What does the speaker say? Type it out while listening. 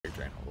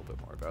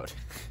about.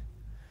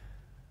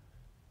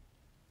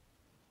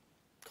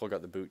 Cole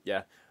got the boot.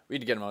 Yeah, we need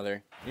to get him out of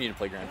there. We need to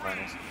play grand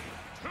finals.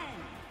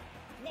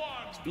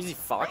 Is Beezy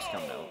Fox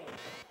coming out?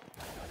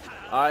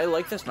 I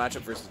like this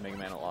matchup versus Mega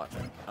Man a lot.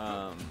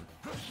 I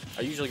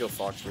usually go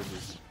Fox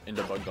versus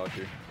into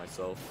BugDoctor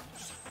myself.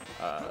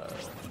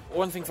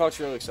 One thing Fox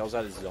really excels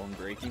at is zone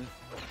breaking.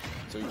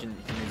 So he can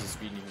use the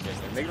speed and he can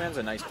get there. Mega Man's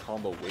a nice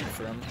combo wait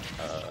for him.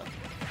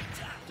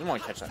 Didn't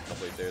want to catch that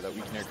couple right there. That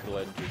weak air could have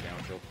led into a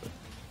down tilt, but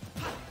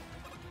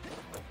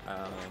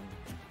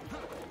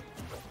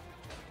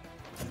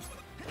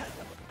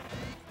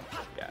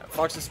yeah,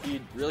 Fox's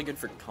speed really good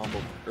for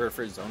combo or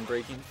for zone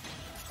breaking.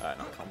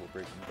 Not combo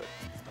breaking, but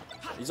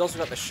he's also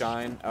got the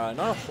shine. Not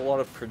a whole lot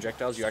of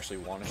projectiles you actually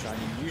want to shine.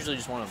 You usually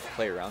just want to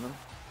play around them.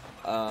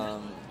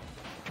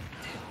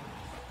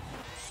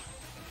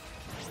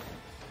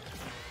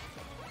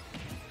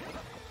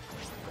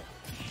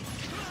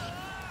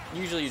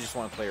 Usually you just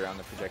want to play around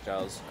the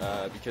projectiles,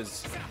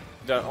 because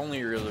the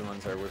only really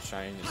ones that are worth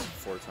shining is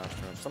forward smash,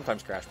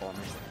 sometimes crash bomb.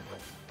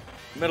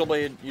 Middle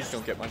blade, you just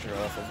don't get much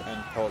off of,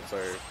 and pellets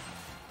are...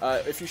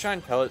 if you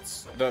shine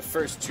pellets, the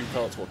first 2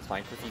 pellets will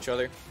clank with each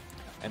other,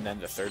 and then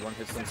the third one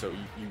hits them, so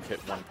you hit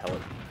one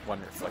pellet,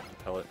 one reflected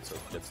pellet, so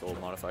it gets the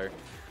little modifier.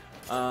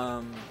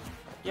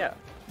 Yeah,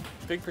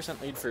 big percent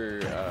lead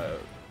for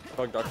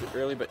BugDoctor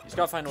early, but he's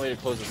got to find a way to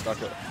close the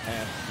stock out,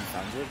 and he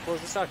found a way to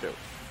close the stock out.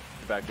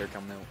 The back air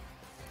coming out.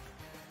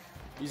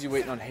 Easy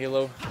waiting on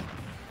Halo.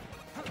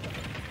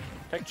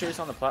 Tech chase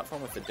on the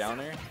platform with the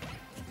down air.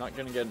 Not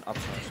going to get an up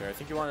smash there. I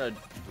think you want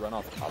to run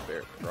off top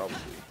air, probably.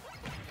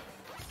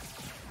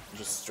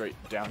 Just straight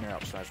down air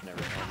up smash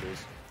never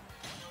combos.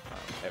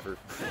 Ever.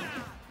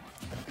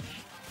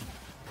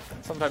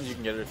 Sometimes you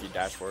can get it if you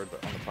dash forward,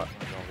 but on the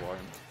platform you don't block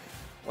him.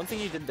 One thing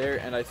he did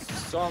there, and I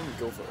saw him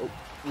go for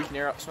weak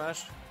air up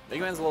smash.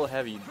 Mega Man's a little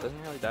heavy.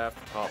 Doesn't really die off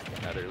the top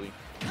that early.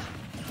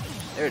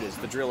 There it is,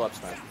 the drill up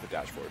smash with the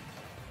dash forward.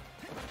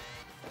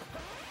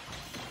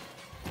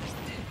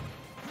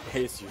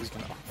 ASU is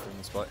going to offer him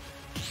the spot.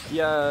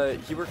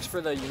 He works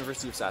for the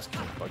University of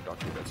Saskatchewan,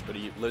 BugDoctor does, but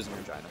he lives in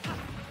Regina.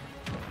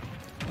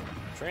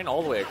 Train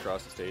all the way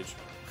across the stage.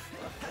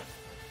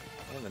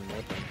 I don't even know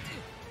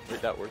if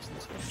that works in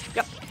this game.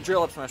 Yep,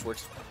 drill up smash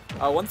works.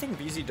 One thing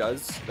Beezy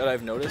does that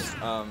I've noticed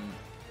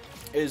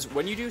is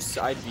when you do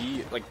side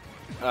B, like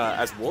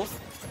as Wolf,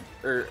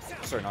 or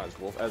sorry, not as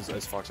Wolf, as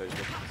Fox. I was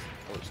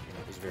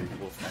very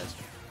Wolf-esque.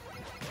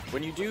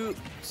 When you do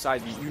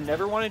side B, you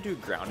never want to do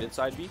grounded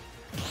side B.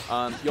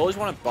 You always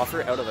want to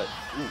buffer out of a...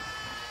 Ooh,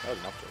 that was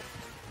an up tilt.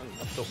 That was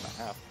an up tilt and a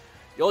half.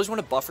 You always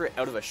want to buffer it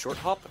out of a short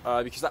hop,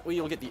 because that way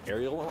you'll get the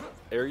aerial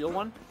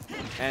one.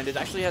 And it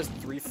actually has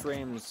 3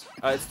 frames...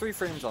 it's 3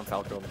 frames on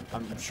Falco.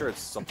 I'm sure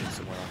it's something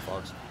similar on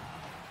Fox.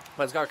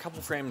 But it's got a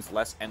couple frames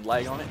less end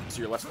lag on it,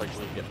 so you're less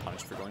likely to get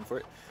punished for going for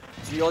it.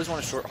 So you always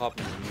want to short hop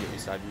and immediately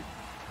side view.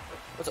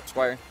 What's up,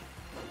 Squire?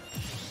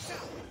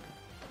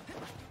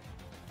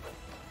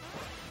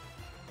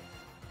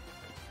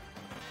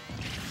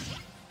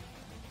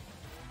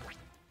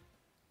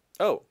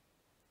 Oh.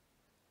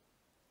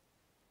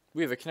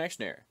 We have a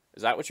connection error.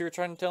 Is that what you were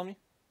trying to tell me?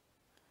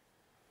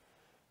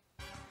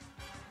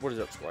 What is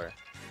up, Squire?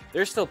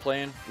 They're still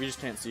playing. We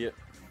just can't see it.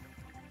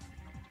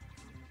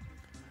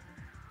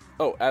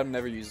 Oh, Adam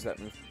never uses that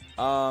move.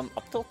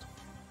 Up tilt?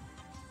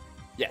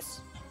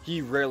 Yes.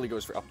 He rarely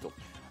goes for up tilt.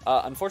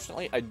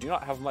 Unfortunately, I do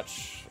not have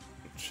much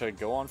to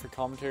go on for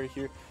commentary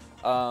here.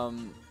 I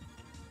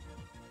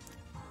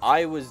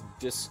was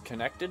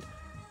disconnected.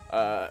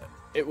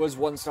 It was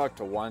 1 stock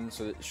to 1,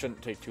 so it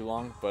shouldn't take too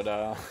long, but,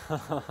 yeah,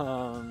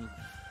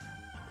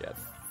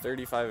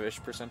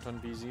 35-ish% on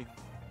Beezy,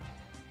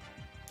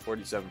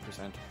 47%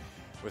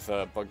 with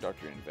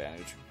BugDoctor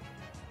advantage.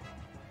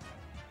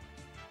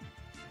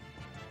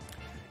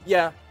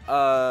 Yeah,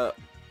 I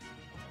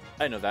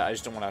know that, I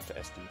just don't want to have to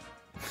SD.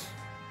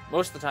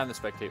 Most of the time the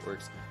spectate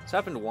works. This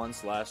happened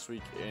once last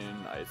week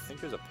in, I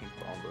think it was a pink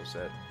Bombo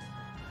set.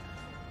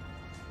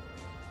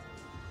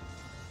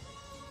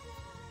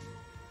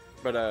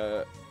 But,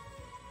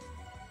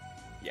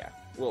 yeah,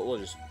 we'll roll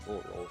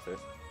with it.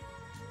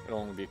 It'll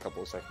only be a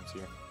couple of seconds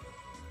here.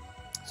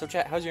 So,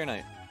 chat, how's your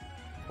night?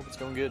 Hope it's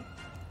going good.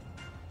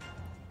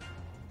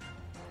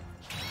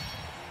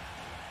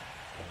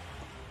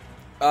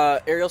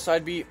 Aerial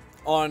side B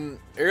on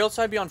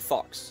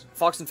Fox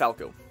and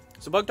Falco.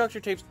 So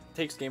BugDoctor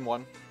takes game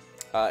 1.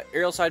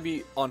 Aerial side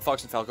B on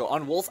Fox and Falco.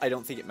 On Wolf, I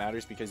don't think it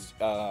matters because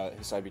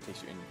his side B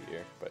takes you into the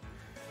air. But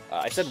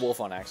I said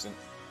Wolf on accident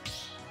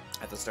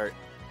at the start.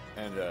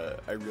 And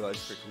I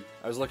realized quickly.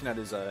 I was looking at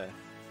his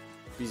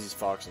Beezy's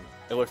Fox, and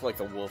it looked like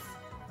the wolf,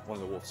 one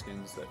of the wolf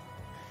skins that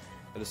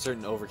a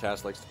certain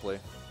Overcast likes to play.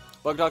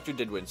 BugDoctor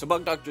did win, so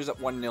BugDoctor's up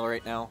 1-0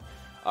 right now.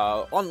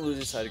 On the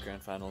loser's side of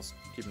Grand Finals,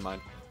 keep in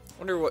mind.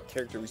 Wonder what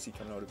character we see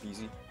coming out of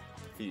Beezy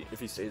if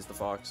he stays the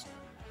Fox.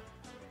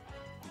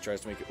 He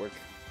tries to make it work.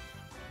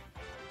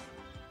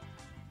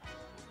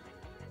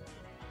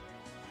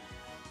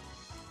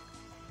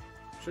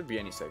 Should be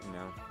any second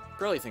now.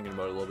 Probably thinking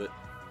about it a little bit.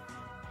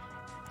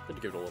 Good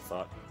to give it a little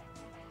thought.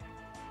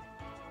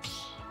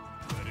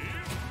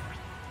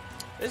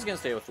 This is gonna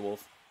stay with the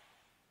wolf.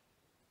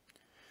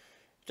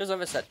 Does have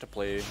a set to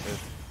play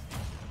with.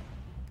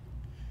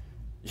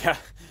 Yeah,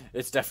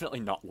 it's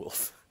definitely not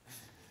wolf.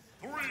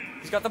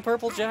 He's got the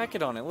purple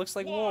jacket on. It looks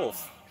like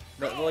wolf.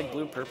 The like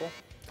blue purple.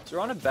 So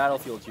we're on a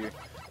battlefield here.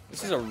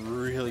 This is a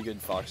really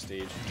good Fox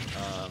stage.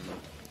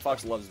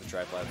 Fox loves the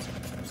triplats.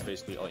 That's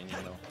basically all you need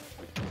to know.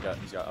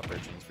 He's got upper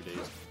chains for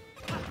days.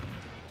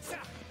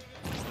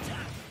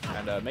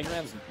 And Mega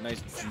Man's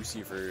nice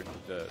juicy for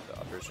the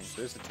upper chains.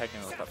 So there's the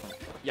technical platform.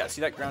 Yeah, see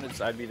that grounded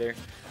side B there?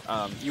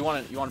 You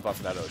want to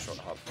buff that out of short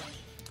hop.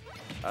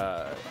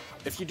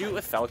 If you do it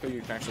with Falco,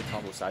 you can actually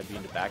combo side B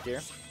into back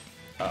air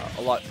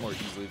a lot more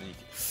easily than you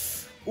can.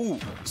 Ooh,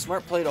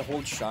 smart play to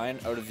hold shine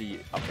out of the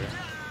upper.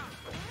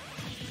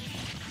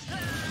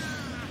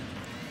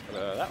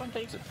 That one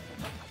takes it.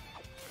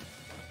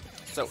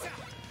 So,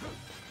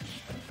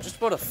 just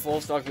about a full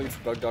stock lead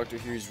for BugDoctor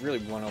here. He's really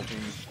one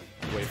opening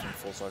away from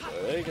full stock.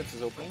 He gets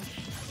his opening.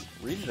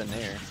 Reads the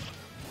nair.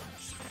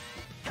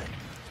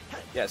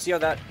 Yeah, see how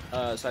that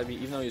side B,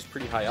 even though he was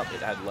pretty high up,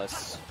 it had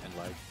less and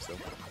lag. So,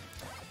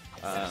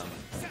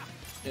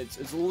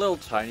 it's a little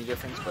tiny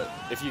difference, but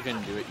if you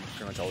can do it, you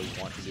pretty much always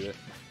want to do it.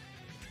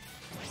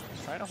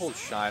 He's trying to hold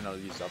shine out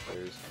of these up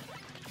airs.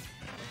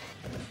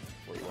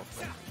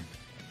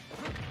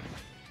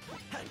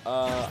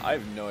 I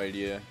have no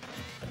idea.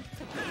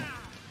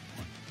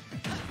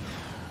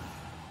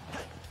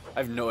 I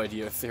have no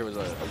idea if there was a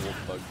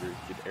wolf bug where you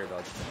could air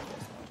dodge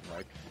it.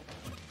 Like.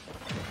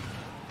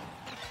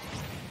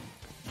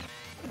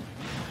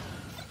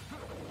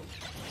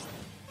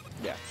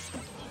 Yeah.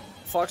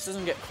 Fox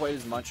doesn't get quite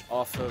as much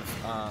off of,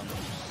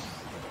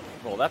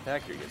 well, that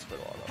back here gets quite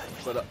a lot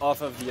off, but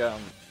off of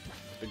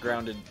the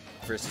grounded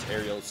versus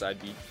aerial side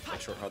B, like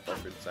short hop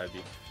buffered side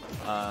B.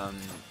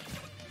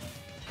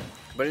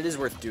 But it is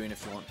worth doing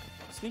if you want.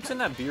 Sneaks in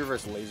that beer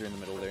versus laser in the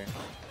middle there.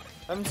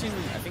 I haven't seen,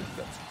 I think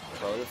that's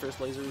probably the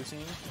first laser we've seen.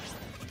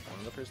 One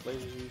of the first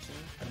lasers we've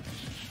seen.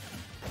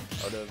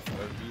 Out of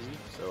Beezy.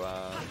 So,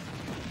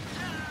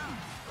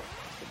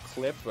 the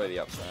clip by the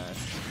up smash.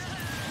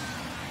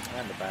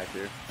 And the back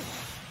here.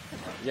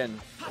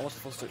 Again, almost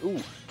full start. Ooh,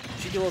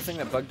 cheeky little thing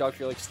that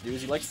BugDoctor likes to do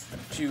is he likes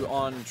to,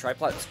 on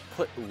triplats,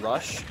 put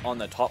Rush on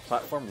the top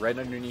platform right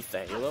underneath the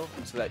halo,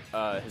 so that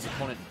his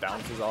opponent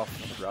bounces off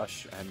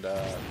Rush and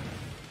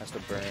has to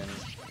burn.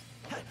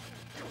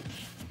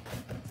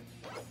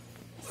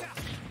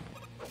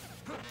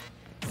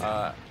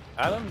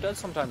 Adam does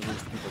sometimes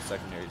lose to people's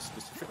secondaries,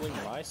 specifically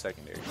my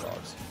secondary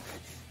Fox.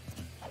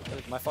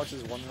 My Fox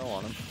is 1-0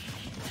 on him.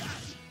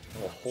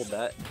 We'll hold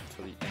that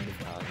until the end of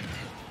time.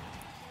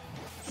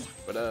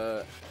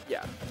 But,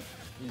 yeah.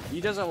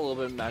 He does have a little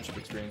bit of matchup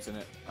experience in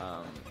it.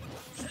 I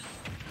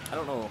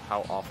don't know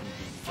how often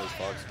he plays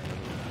Fox.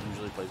 He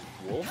usually plays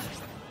Wolf.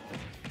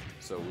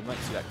 So we might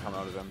see that come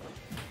out of him.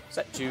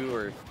 Set 2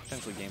 or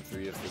potentially game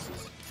 3 if this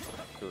is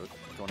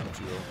going up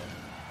 2-0.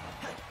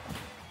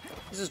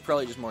 This is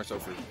probably just more so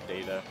for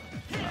data.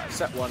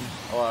 Set 1,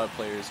 a lot of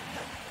players.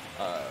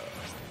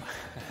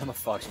 I'm a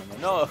Fox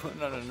main. No,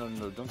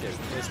 don't get it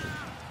twisted.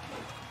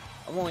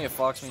 I'm only a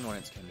Fox main when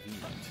it's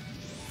convenient.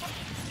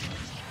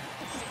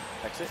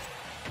 Exit.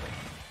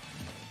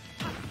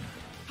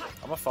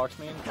 I'm a Fox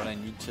main when I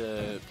need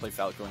to play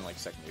Falco in like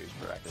secondaries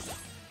proactively.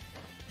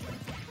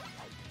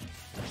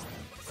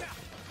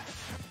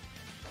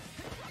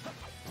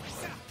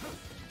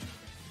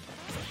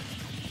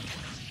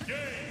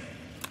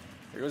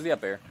 Here goes the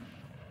up air.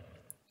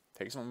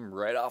 Takes him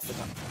right off the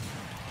top.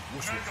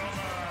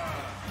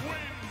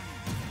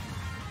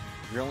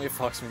 You're only a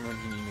Fox main when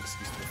you need an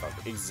excuse to play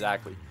Falco.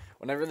 Exactly.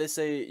 Whenever they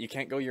say you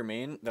can't go your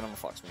main, then I'm a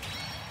Fox main.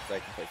 So I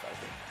can play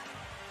Falco.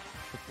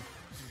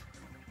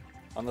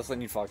 Unless I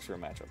need Fox for a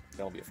matchup.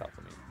 That'll be a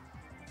Falco main.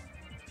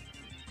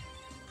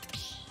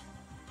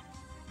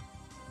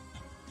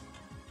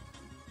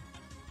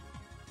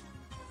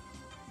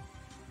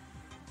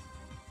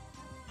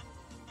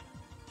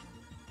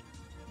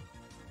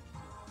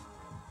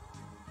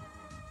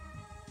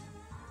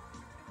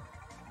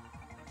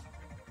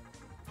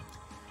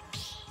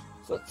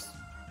 So let's...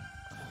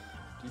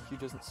 DQ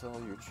doesn't sell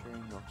your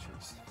cherry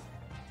milkshakes.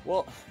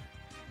 Well,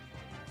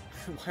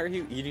 why are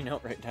you eating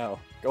out right now?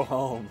 Go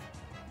home.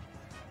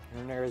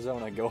 You're in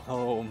Arizona, go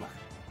home.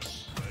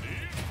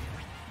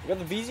 We got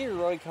the Beezy or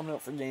Roy coming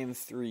out for game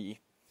 3.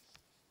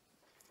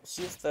 Let's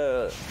see if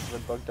the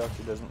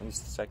BugDoctor doesn't lose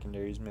the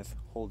secondaries myth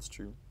holds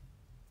true.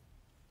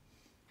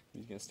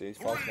 He's gonna stay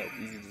Fox out.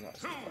 Beezy does not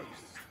stay Fox.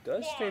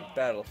 Does stay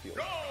Battlefield.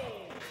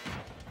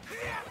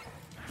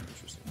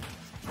 Interesting.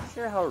 Not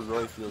sure how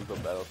Roy feels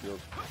about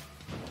Battlefield.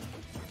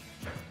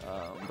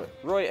 But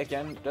Roy,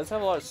 again, does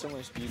have a lot of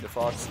similar speed to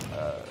Fox.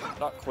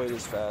 Not quite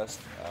as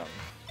fast.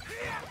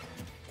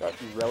 Got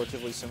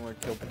relatively similar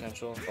kill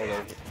potential,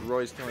 although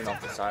Roy's killing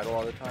off the side a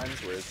lot of the times,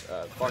 whereas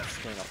Fox is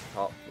killing off the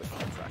top with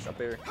smash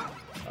up air.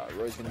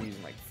 Roy's going to be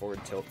using like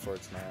forward tilt,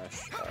 forward smash,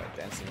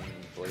 dancing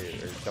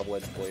blade, or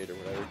double-edged blade, or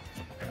whatever,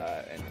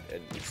 and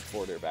it's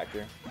forward air back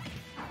there.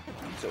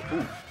 So,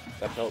 ooh,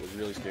 that pelt was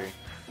really scary.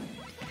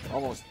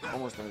 Almost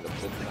ended up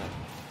flipping that.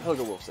 he'll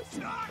go wolf set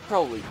 2.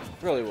 Probably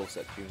wolf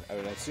set 2. I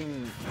would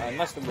assume,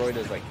 unless the Roy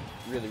does like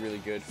really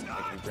good, like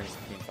if he brings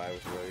the Team 5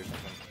 with Roy or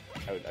something.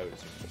 I would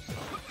assume wolf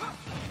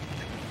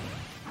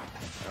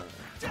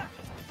set 2.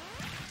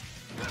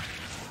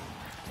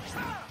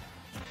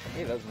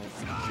 Hey, that was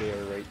nice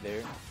there right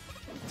there.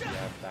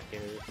 Yeah, back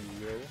air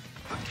here.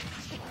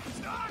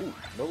 Ooh,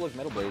 no look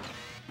Metal Blade.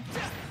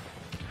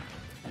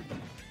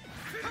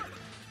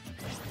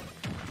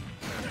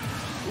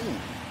 Ooh.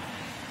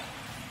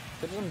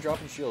 That doesn't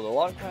drop in shield. A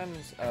lot of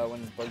times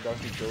when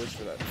BugDoctor goes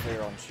for that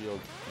fair on shield,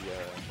 he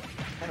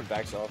kind of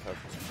backs off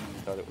after he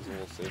thought it was a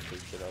little safe to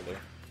get out of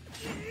there.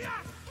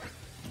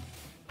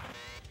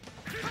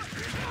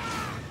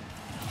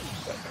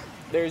 But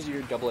there's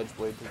your double-edged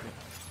blade.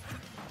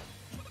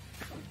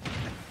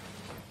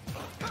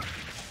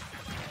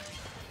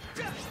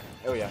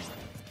 Oh yeah,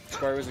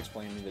 Scar was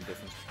explaining me the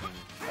difference between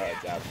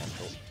jab and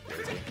ult.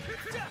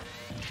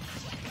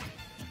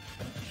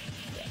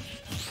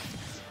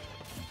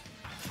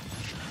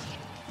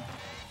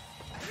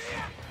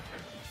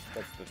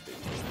 That's the big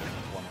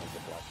one with the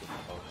flash with the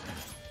post.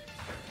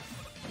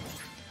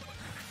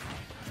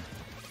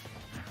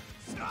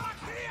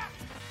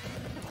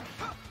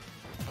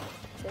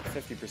 About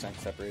 50%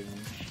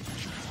 separating.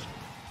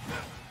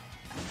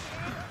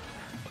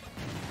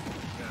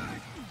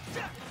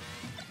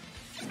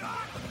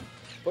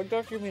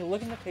 BugDoctor will be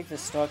looking to take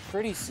this stock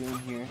pretty soon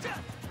here.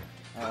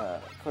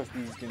 Of course,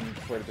 Beezy's going to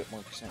need quite a bit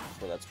more percent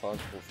before that's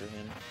possible for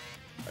him.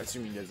 I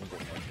assume he doesn't get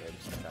more dead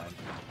sometime.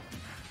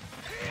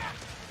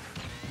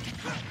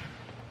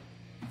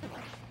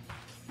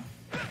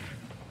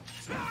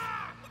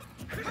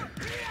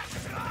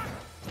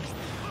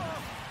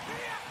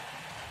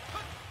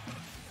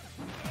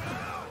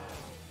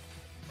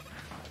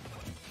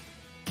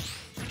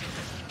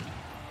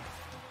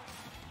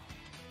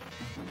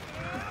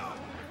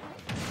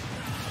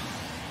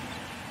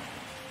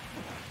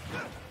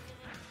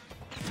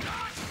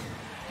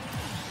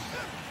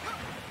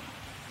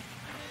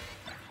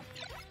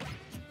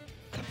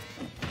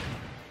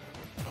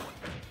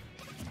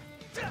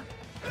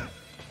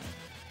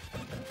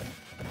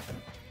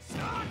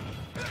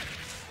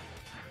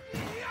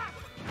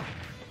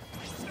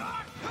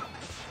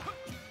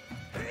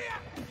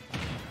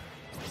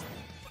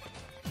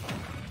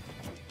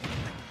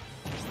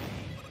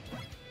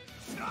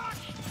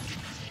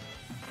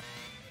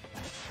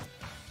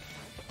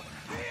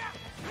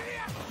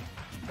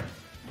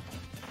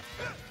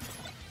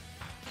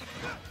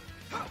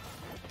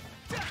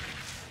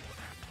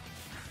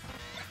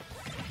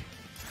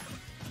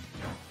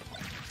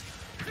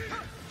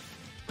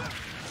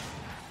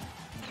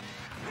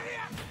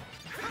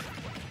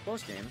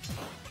 Close game.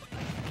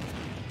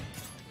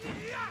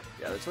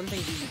 Yeah, that's one thing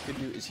he could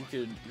do is he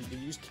could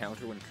use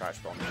counter when crash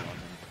bombing on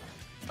him.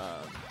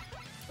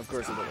 Of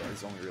course,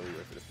 it's only really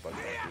worth it if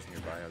BugDoctor's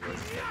nearby.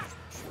 Otherwise, it's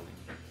just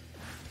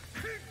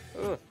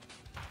ugh,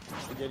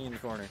 spaghetti in the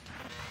corner.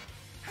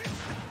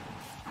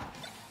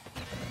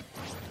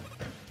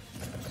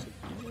 So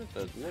even with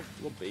the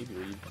little baby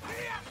lead,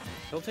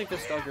 he'll take the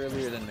stock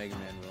earlier than Mega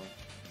Man will.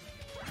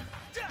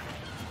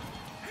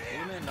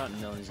 Mega Man not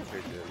known as a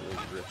character that really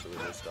rips over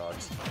those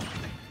stocks.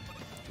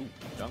 Ooh,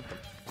 dunked him.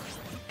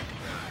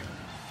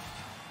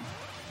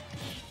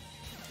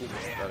 Ooh,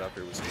 that up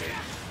here was good.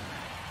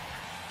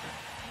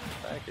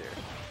 Back here.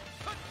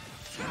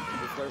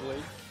 The flare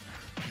blade.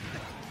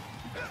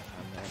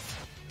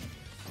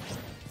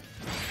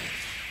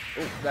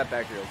 Oh, that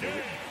back here will take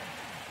it.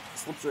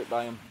 Slips right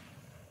by him.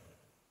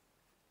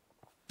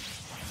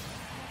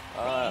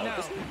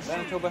 Does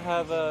Manitoba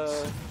have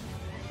a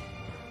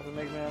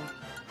Mega Man?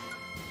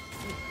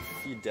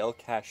 Fidel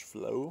Cash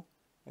Flow,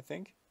 I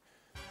think.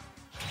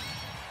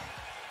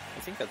 I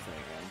think that's Mega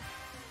Man.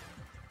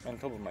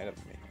 Manitoba might have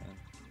a Mega Man.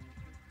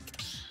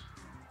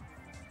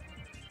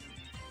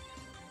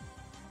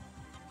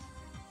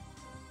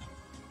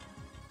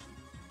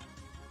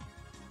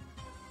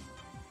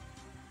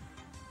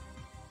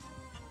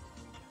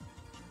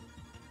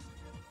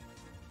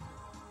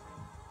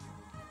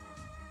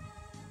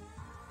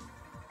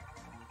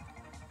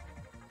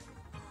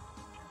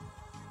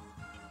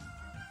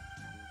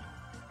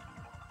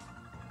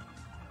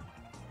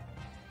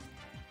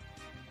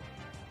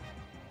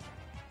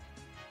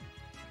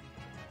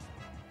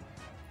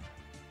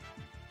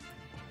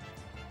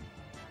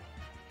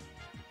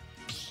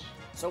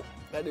 So,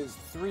 that is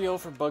 3-0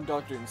 for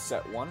BugDoctor in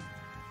set 1.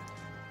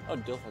 Oh,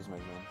 Dilf has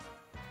Mega Man.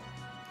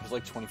 There's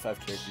like 25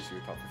 characters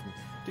here top 15.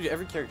 Dude,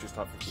 every character's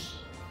top 15.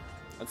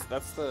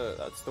 That's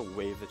the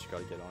wave that you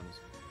gotta get on, is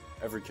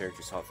every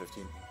character's top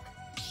 15.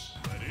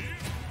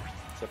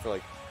 Except for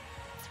like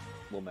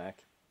Lil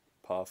Mac,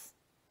 Puff,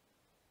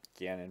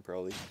 Ganon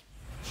probably,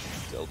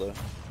 Zelda.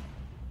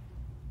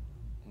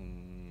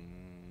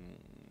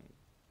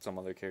 Some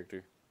other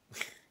character.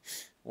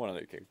 One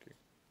other character.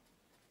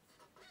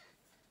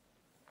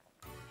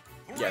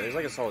 Yeah, there's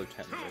like a solid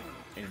 10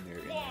 in there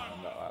in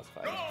that last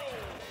fight.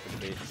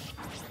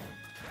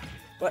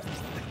 But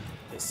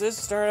this is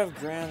the start of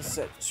Grand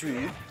Set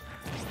 2,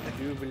 I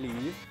do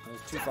believe.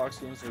 There's 2 Fox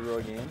games to a row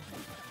game.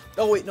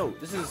 Oh wait, no,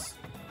 this is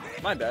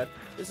my bad.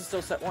 This is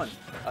still set 1.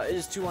 It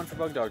is 2-1 for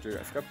BugDoctor.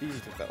 I forgot Beezy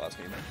took that last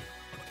game.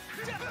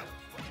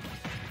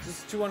 This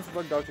is 2-1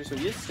 for BugDoctor, so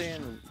he is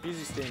staying.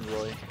 Beezy's staying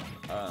Roy.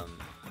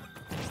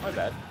 My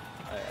bad.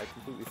 I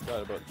completely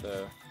forgot about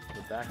the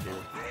back here.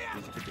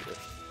 Beezy took it with.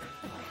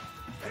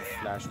 I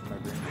flashed from my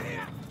brain.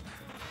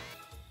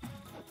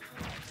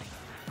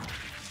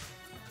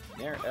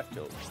 Nair F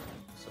tilt.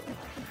 So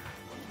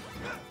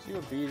see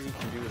what Beezy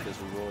can do with this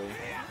Roy.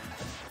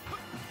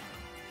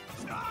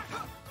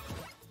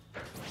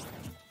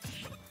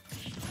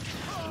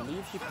 I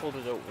believe he pulled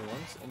it out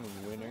once in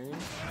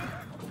winners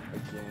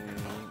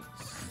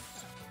against,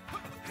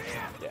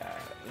 yeah,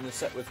 in the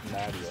set with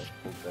Maddie. I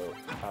pulled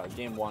out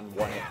game 1,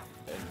 won it,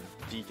 and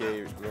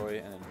DK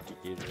Roy, and then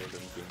DK Roy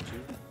in game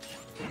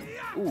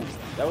 2. Ooh,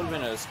 that would have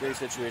been a scary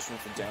situation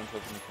with the down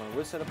tilt in the corner. Would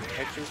have set up the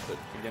textures, but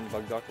again,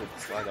 BugDoctor with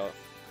the slide off.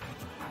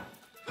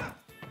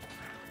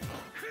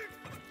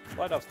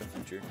 Slide off's the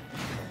future.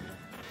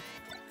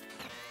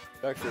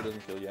 Back throw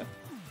doesn't kill yet.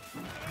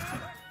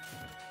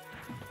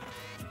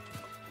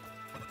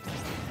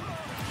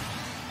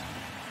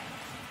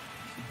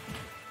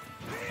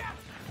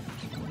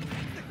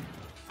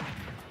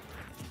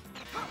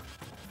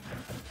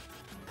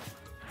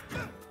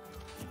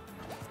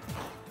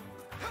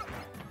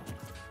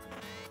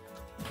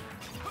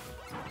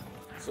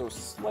 So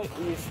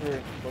slightly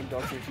for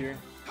BugDoctor here.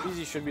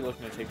 Beezy should be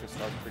looking to take this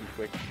stock pretty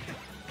quick.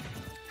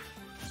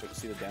 So to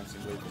see the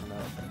dancing blade come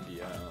out and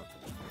the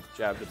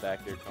jab to back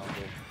air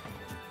combo.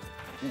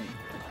 Ooh,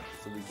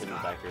 it's a weak hit to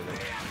back air there.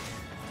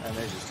 And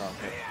there's your strong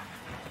hit.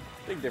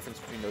 Big difference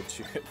between those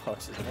two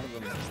hitboxes. One of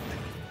them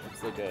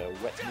looks like a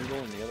wet needle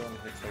and the other one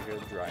looks like a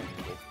dry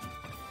needle.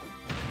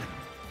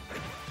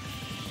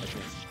 I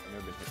think I've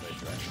never been hit by a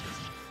dry needle.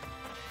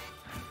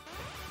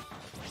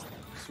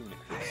 I assume it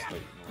hurts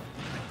slightly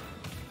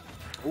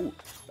more. Ooh,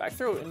 back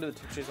throw into the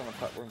tech chase on the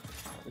platform.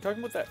 We were talking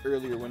about that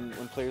earlier when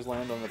players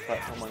land on the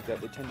platform like that,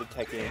 they tend to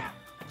tech in.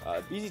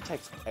 Beezy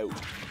tech's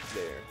out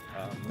there.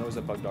 Knows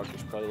that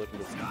BugDoctor's probably looking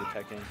to feed the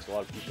tech in, so a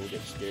lot of people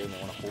get scared and they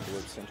want to hold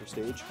towards center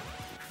stage.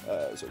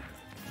 So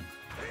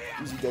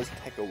Beezy does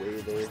tech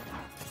away there.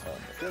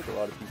 I feel like a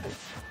lot of people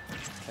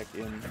just tech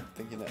in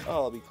thinking that,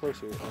 oh, I'll be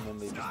closer, and then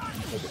they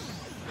just tech it.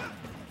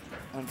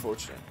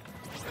 Unfortunate.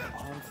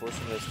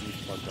 Unfortunate as Steve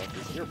BugDoctor.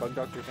 If you're a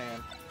BugDoctor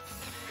fan,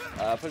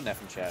 put an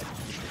F in chat.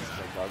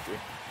 BugDoctor.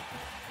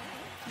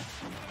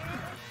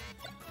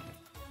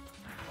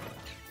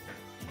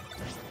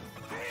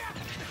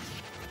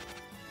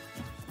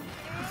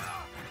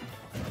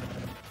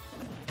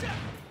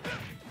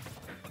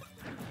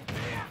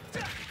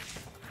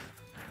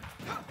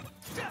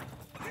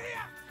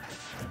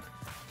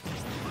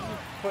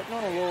 Putting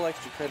on a little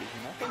extra credit.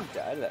 You're not going to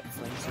die to that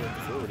flame sword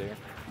forward air.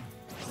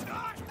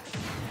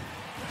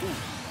 Ooh,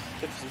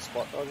 tipsy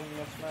spot dodging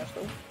the F smash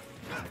though.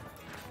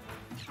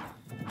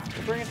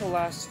 We'll bring it to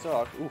last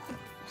stock. Ooh,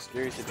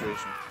 scary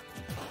situation.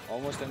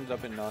 Almost ended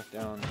up in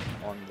knockdown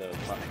on the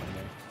platform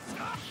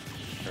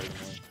there.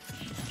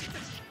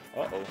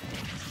 Uh-oh.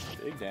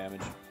 Big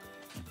damage.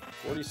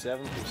 47%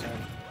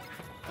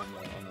 on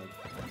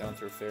the down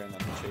throw fair and then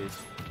the chase.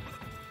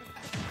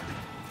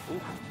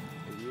 Ooh,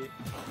 idiot.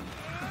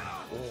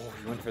 Oh,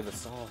 he went for the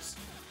sauce.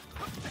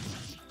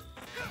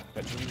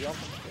 Catch him jump.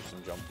 Catch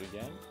him jump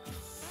again.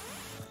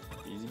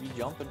 Beezy be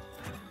jumping.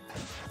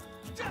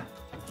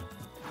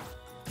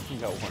 He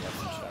got one up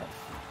shot.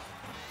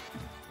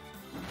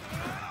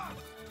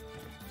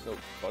 So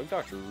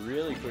BugDoctor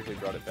really quickly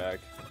brought it back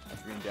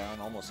after being down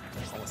almost a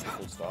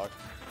full stock.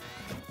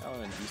 Now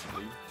I'm in decent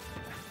lead.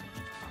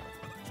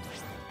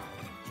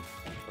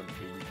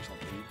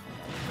 80% lead.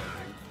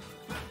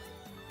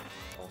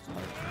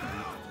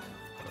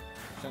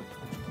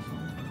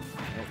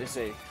 What they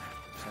say,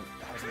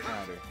 how's the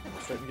counter?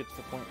 We're starting to get to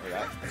the point where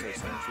that's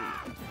staying true.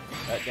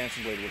 That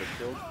dancing blade would have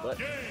killed, but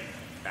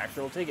back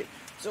throw will take it.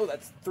 So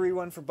that's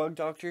 3-1 for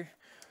BugDoctor,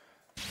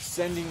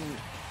 sending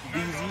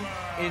Beezy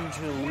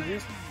into the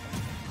losers.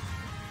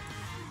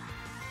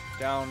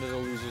 Down to the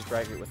losers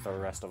bracket with the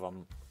rest of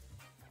them.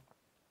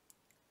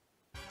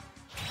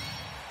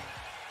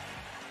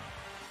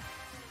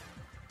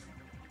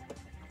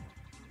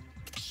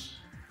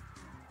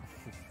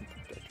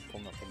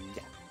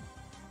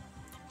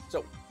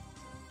 So,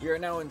 we are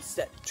now in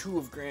set 2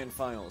 of Grand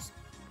Finals.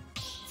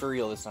 For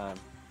real this time.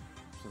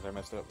 Since I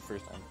messed it up the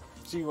first time.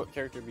 See what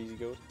character Beezy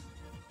goes.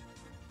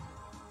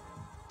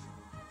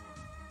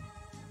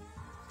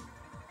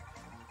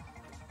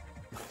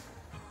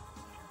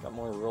 Got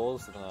more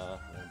rolls than a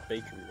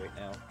bakery right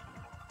now.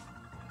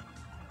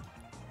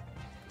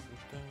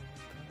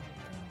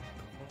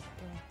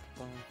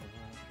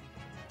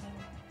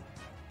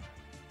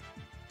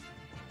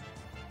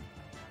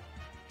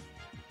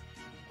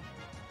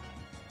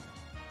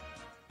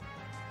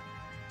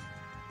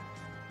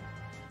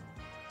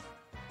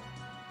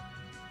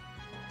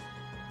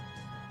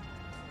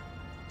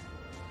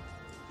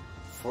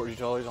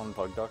 $40 on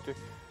BugDoctor.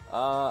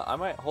 I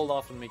might hold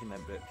off on making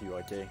that bet,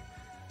 PYK.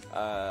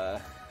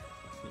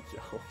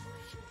 Yo.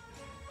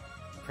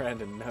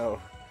 Brandon,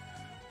 no.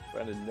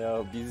 Brendan,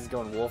 no. Beezy's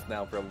going wolf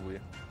now, probably.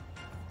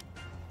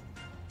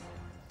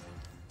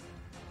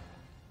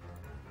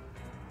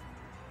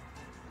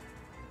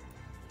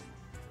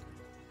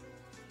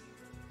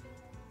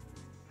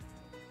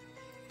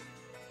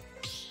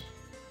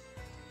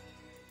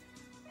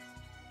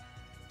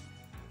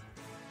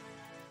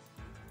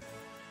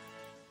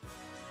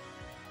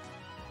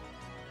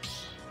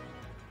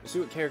 Let's see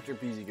what character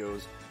Beezy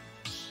goes.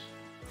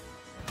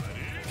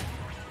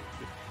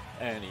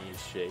 Any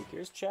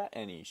shakers, chat?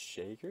 Any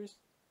shakers?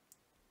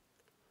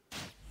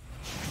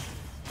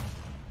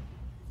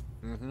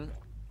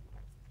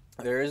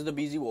 There is the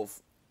Beezy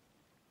Wolf.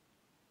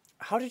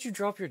 How did you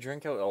drop your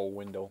drink out? Oh,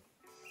 window.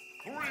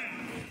 3,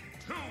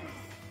 2,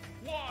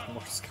 1.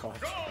 More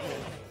scotch.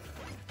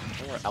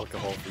 More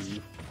alcohol for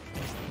you.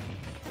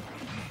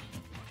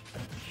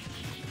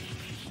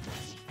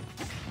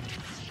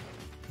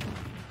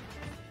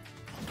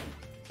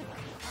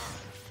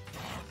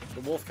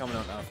 The wolf coming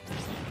out now.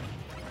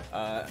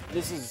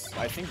 This is,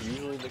 I think,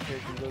 usually the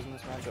character who goes in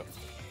this matchup.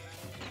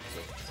 So,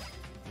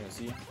 you gonna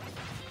see?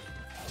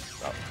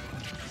 Stop.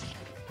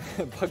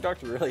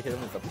 BugDoctor really hit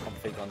him with a pump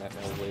fake on that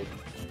metal blade.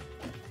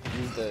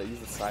 Use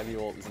the side view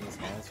while it was in his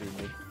hands to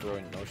make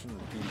throwing motion,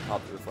 and he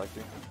popped the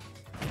reflector.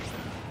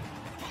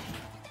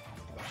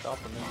 Stop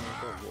and then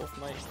the wolf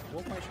might show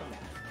him.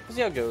 We'll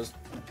see how it goes.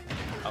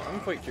 I'm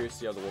quite curious to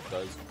see how the wolf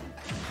does.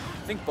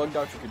 I think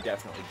BugDoctor could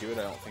definitely do it.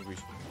 I don't think we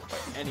should by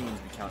any means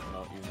be counting him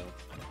out, even though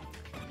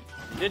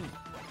he did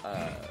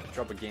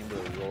drop a game to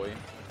Roy.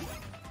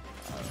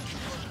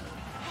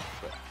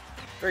 But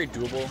very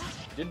doable.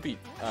 He did beat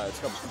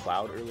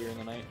Cloud earlier in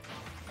the night.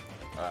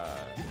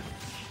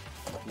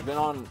 He's been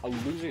on a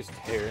loser's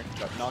tear.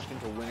 Got knocked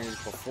into winners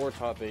before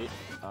top 8.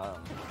 All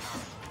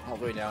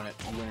the way down at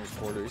winners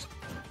quarters.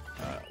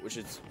 Which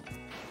is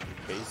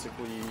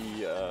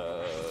basically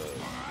I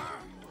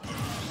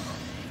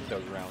think that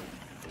was round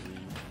 3.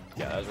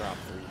 Yeah, that was round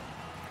 3.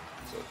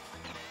 So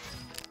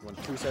won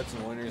 2 sets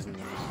in winners and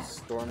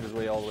stormed his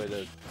way all the way to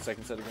the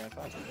second set of Grand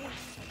Finals.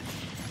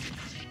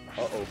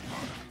 Uh-oh.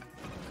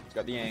 He's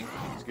got the yang.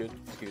 He's good.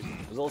 He's good.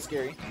 It was a little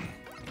scary.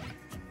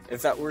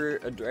 If that were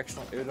a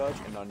directional air dodge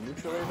and not a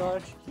neutral air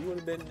dodge, he would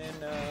have been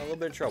in a little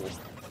bit of trouble.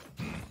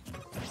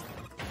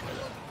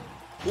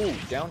 Ooh,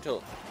 down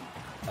tilt.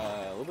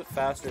 A little bit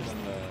faster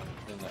than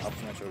the up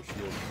smash out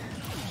shield.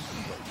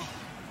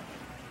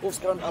 Wolf's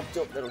got an up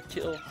tilt that'll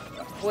kill.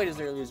 Not quite as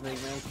early as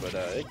Mega Man's, but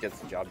it gets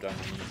the job done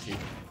when you need to.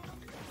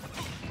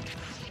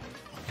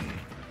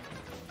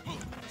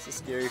 This is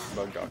scary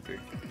for BugDoctor.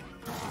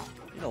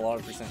 Getting a lot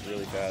of percent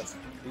really fast.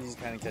 He's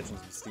kind of catching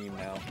some steam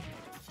now.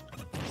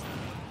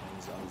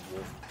 He's on his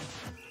wolf.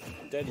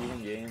 Dead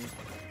even game.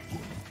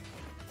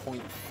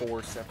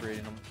 0.4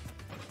 separating them.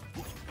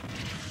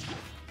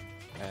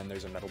 And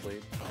there's a metal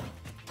blade.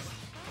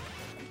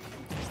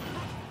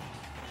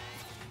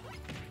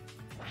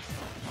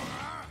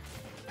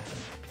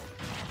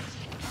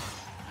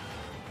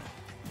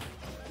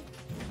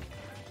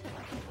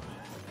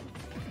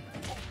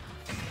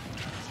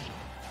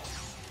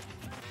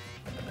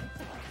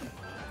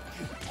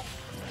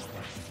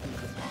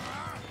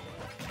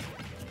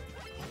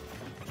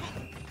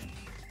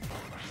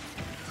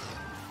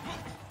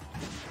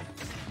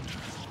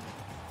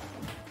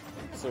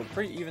 So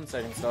pretty even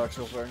sighting stock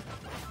so far.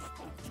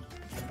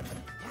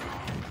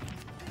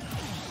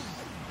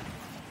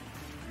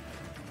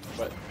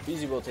 But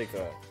Beezy will take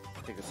a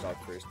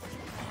stock first.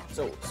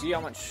 So see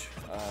how much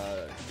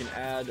you can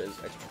add as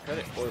extra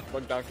credit, or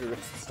BugDoctor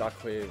rips the stock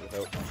away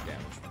without much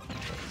damage.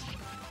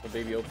 The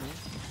baby opening.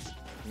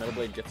 Metal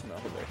Blade gets him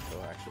out of there,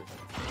 so actually.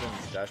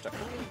 Dash attack.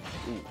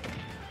 Ooh.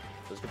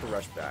 Let's get the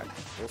rush back.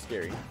 A little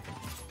scary.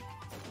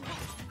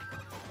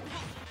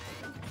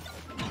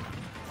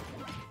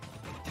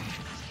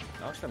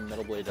 Now it's got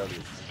Metal Blade out of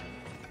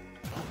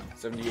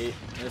 78.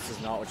 This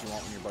is not what you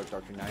want when you're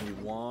BugDoctor.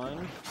 91.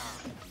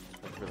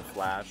 Look for the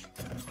flash.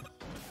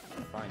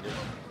 Find it.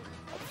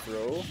 Up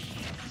throw.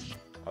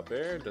 Up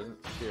air.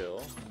 Doesn't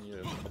kill. You need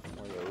a couple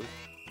more of those.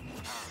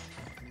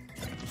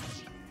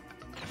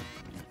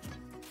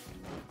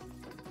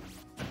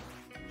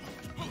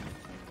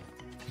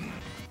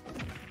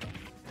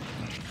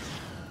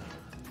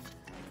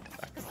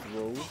 Back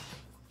throw.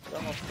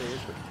 Got off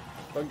stage, but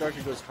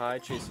BugDoctor goes high,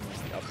 chasing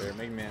the up air.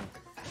 Mega Man,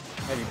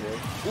 heavy blow.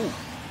 Ooh!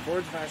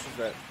 Forward smashes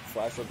that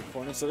flash out the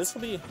corner. So this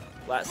will be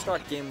last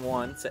stock game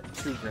 1, set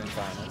 2 grand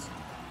finals.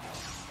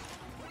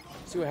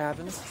 See what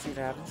happens. See what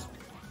happens.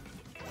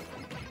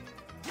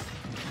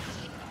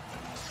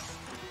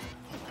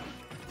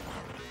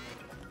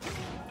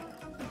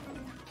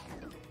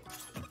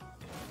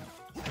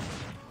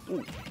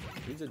 Ooh!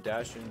 He's a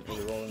dash in for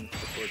the rolling the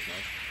forward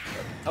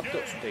smash. Up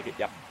tilt should take it.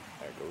 Yep.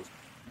 There it goes.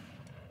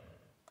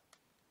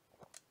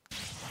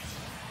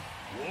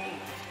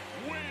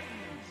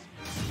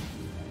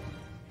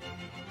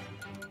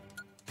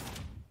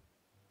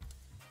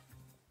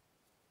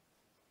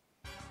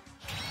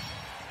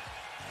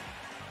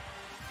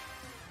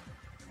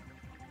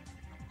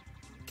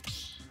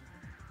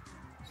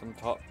 Some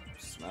top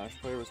Smash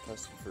player was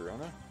tested for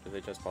Rona. Did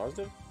they test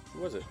positive?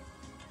 Who was it?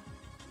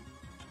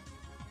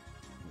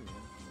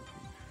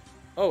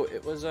 Oh,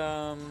 it was,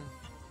 I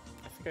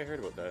think I heard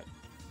about that.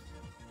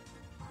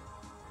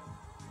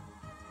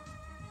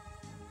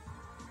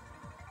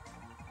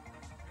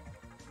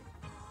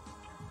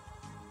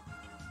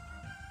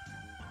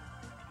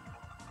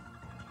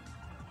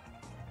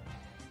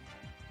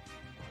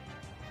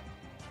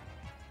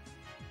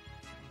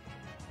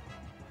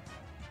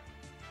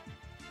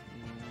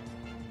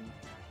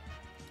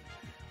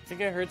 I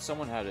think I heard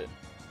someone had it.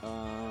 I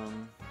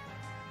can't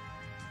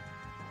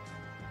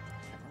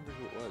remember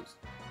who it was.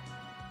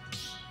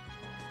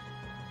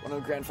 One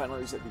of the grand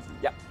finalists at Beezy.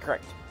 Yeah,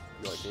 correct.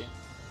 You like it?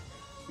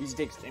 Beezy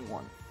takes game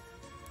 1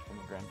 from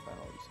the grand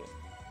final, you said.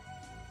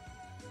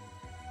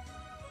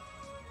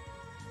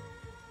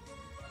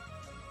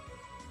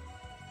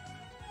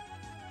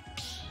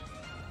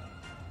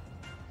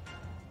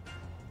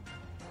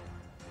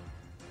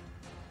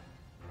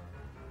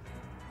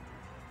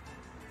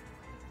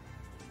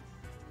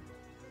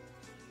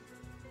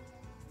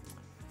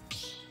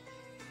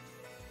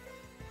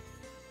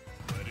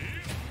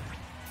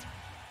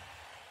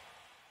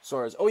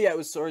 Sora's. Oh yeah, it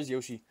was Sora's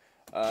Yoshi.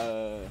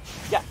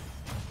 Yeah,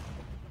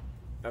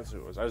 that's what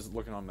it was. I was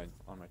looking on my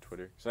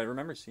Twitter because I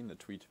remember seeing the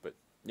tweet, but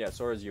yeah,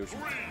 Sora's Yoshi.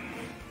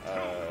 I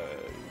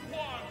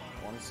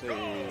want to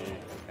say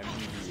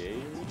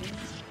MBA-ish,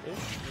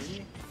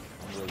 maybe.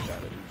 I'm really bad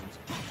at regions,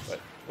 but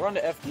we're on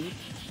to FD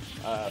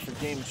for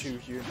game 2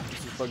 here.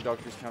 This is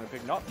BugDoctor's counter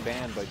pick, not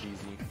banned by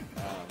Beezy.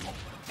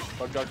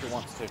 BugDoctor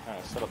wants to kind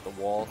of set up the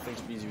wall.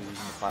 Thinks Beezy was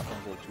using the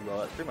platforms a little too well.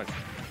 That's pretty much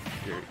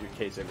your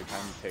case every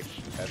time you pick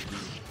FD.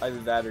 Either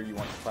that or you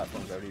want the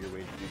platforms out of your way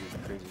to do these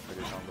crazy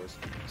trigger combos.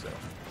 So,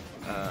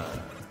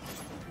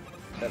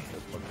 that's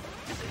what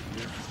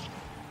here.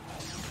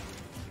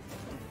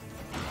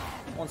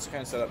 Wants to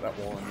kind of set up that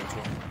wall in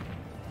neutral.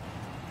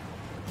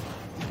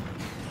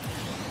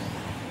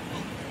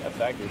 That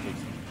back air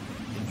takes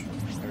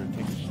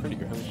pretty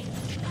early.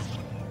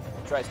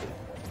 Tries to.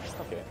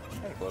 Okay,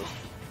 kind of close.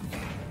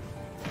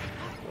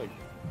 Like,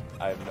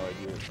 I have no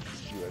idea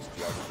US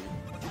geography.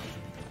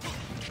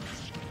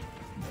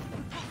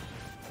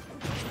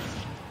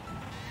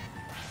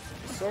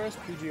 Is Sora's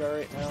PGR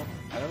right now?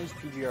 I know he's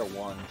PGR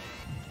 1.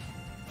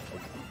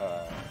 Like,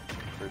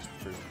 first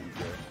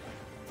PGR.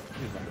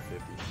 He's under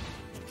 50.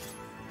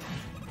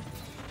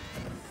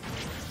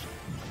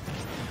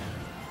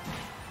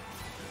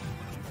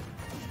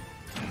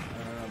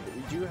 But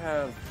we do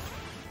have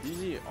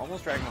Beezy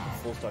almost dragging up the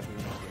full stock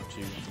moving on game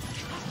 2.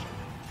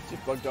 See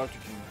if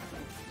BugDoctor can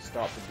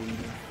stop the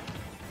bleeding.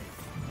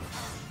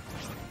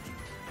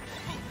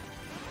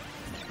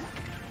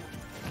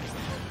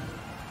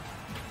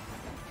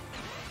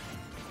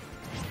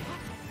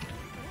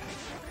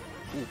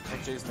 Ooh,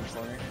 Tech J's in the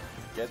corner.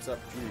 Gets up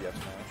through the F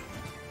smash.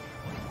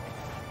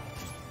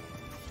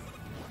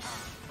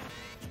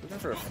 Looking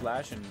for a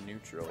flash in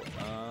neutral.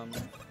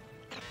 Probably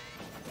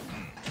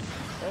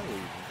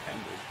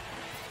intended.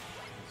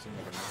 It seemed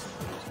like a missing,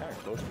 but it was kind of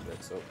close to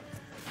it, so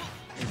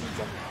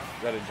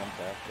gotta jump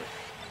that, but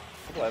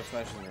a couple F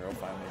smashes in a row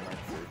finally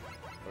marked for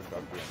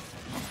BugDoctor.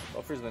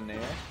 Buffers the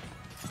nair.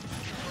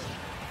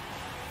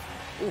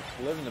 Ooh,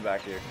 live in the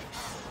back here.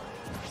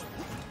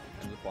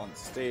 Ends up on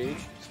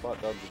stage. Spot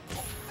dodge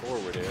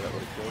forward air. That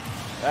would have killed.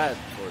 That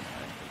forward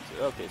time.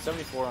 Okay,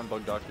 74 on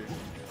BugDoctor.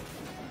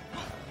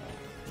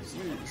 See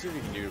what we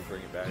can do to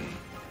bring it back.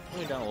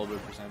 Only down a little bit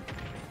of percent.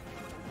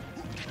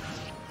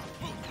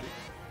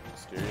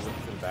 Scary looking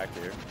for the back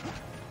air.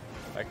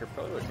 Back air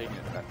probably would have taken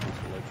it back to the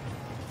ledge.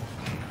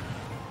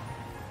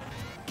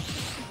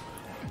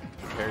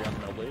 Parry on the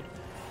middle blade.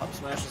 Up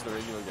smash is the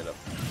regular get up.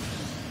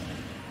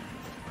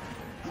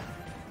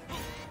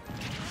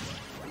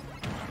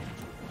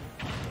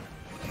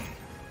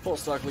 Full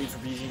stock lead for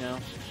Beezy now.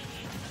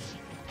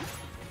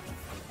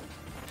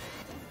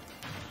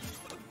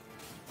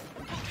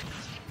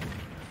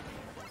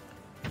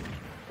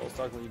 Full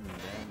stock lead and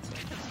dance.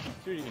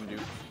 See what you can do.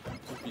 See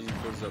if Beezy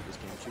closes up this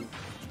game too.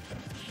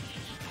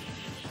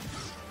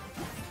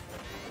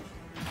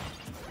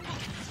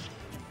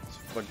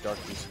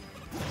 BugDoctor's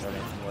got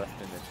anything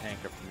left in the tank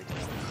after making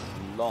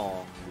a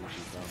long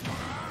loopy jump.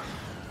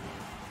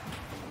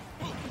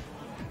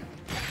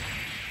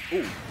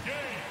 Ooh!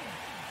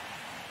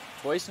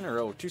 Twice in a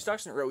row, 2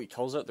 stocks in a row, he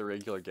calls out the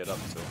regular get up,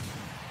 so.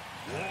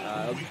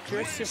 I'll be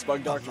curious to see if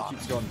BugDoctor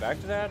keeps going back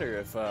to that, or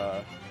if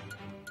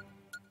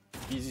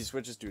Beezy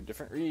switches to a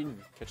different read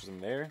and catches him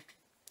there.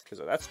 Because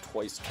that's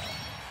twice now.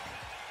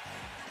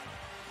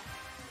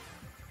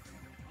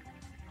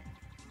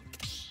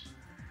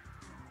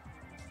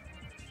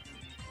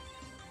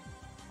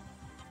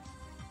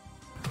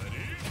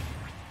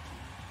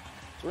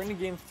 So we're into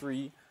game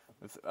 3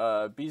 with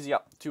Beezy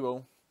up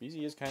 2-0.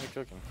 Beezy is kind of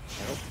cooking.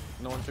 I hope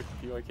no one took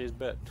PYK's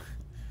bet.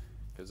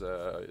 Because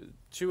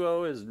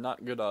 2-0 is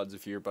not good odds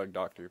if you're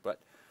BugDoctor,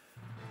 but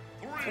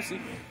we'll see.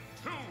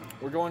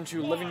 We're going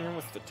to living room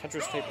with the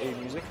Tetris Type A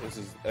music. This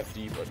is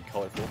FD, but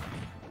colorful.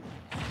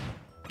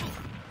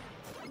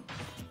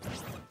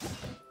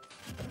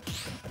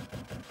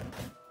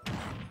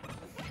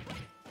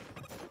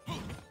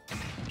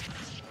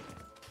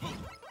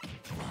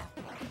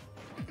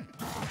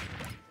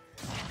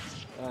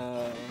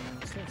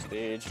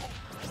 Stage.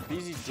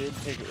 Beezy did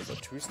take it with a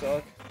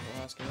 2-stock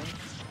last game.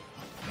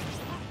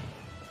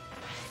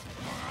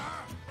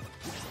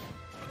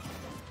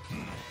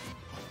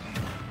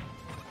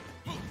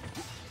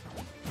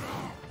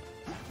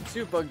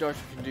 See what BugDoctor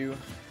can do.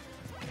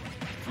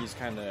 He's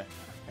kind of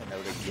out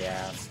of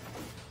gas.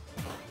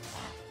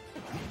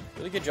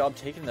 Really good job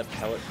taking the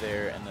pellet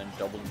there and then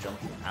double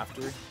jumping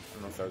after. I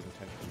don't know if that was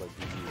intentional by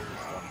Beezy or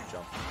just one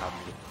jump and having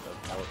to get the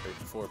pellet right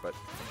before, but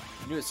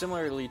you do it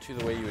similarly to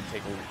the way you would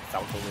take a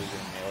Falco laser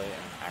in melee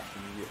and act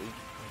immediately.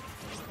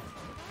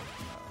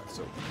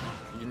 So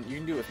you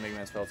can do it with Mega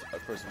Man's pellets.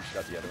 Of course, once you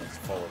got the other ones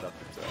followed up,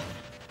 it's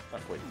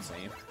not quite the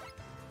same.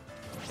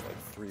 It's like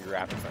 3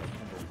 rapid fire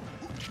combos.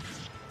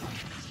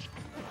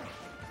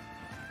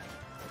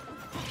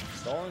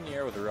 Stall in the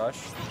air with a rush.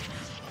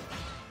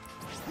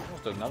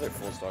 Almost another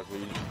full stock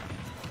lead.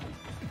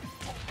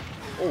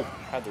 Oh,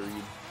 had the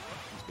read.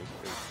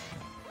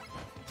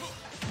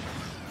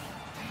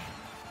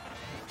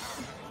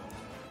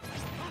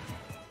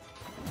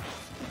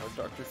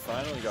 BugDoctor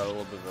finally got a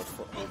little bit of a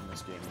foothold in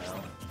this game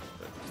now,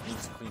 but he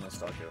needs to clean his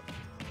stock out.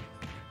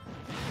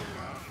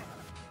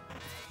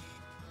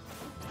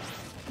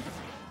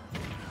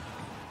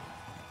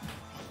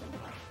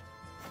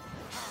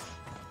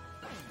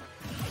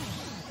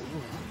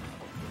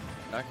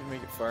 Not gonna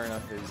make it far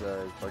enough is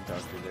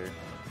BugDoctor there.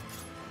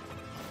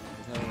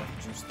 There's not enough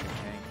juice in the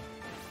tank.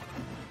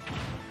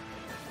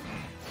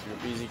 See what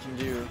Beezy can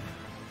do.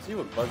 See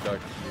what BugDoctor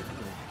can do if he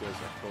goes a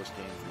close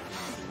game for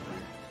Beezy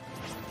here.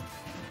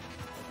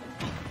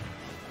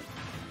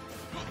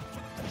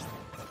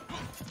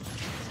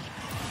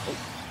 Oh,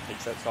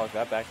 takes that stock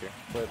that back here.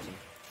 Flips him.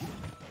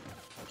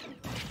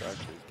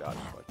 BugDoctor's got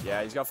him. But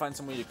yeah, he's got to find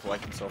some way to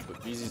collect himself,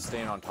 but Beezy's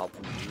staying on top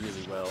of him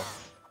really well.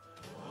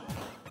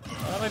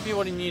 That might be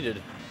what he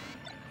needed.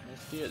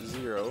 SD at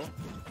 0.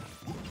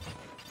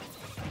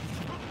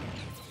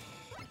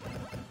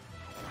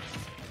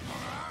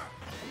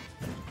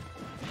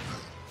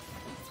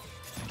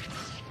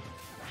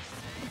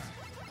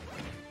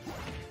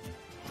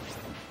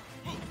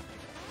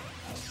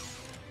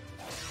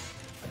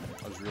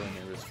 I was really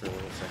nervous for a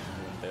little second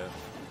when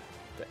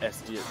the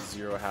SD at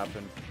 0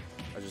 happened.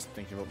 I was just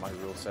thinking about my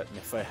rule set, and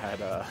if I had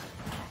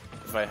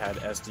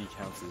SD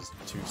counts as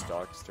 2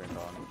 stocks turned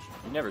on, which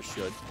you never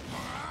should.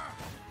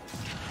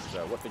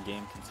 So what the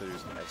game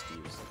considers an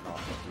SD is not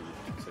what we would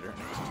consider an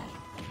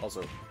SD.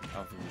 Also, I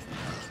don't think you should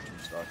count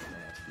 2 stocks in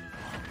an SD.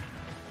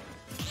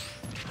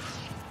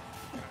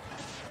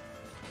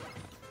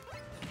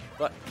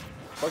 But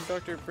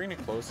BugDoctor, bring it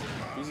close.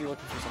 Beezy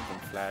looking for something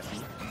flashy,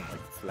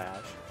 like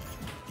Flash.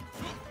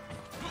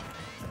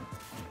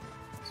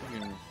 So you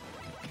can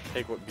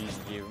take what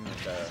Beezy gave him and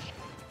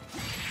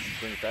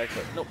bring it back,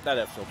 but nope, that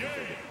F filter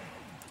took it.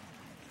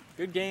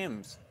 Good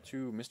games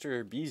to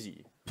Mr.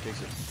 Beezy, who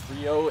takes it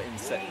 3-0 in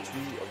set 2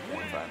 of the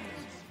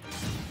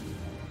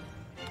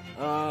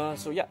finals.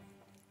 So yeah,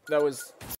 that was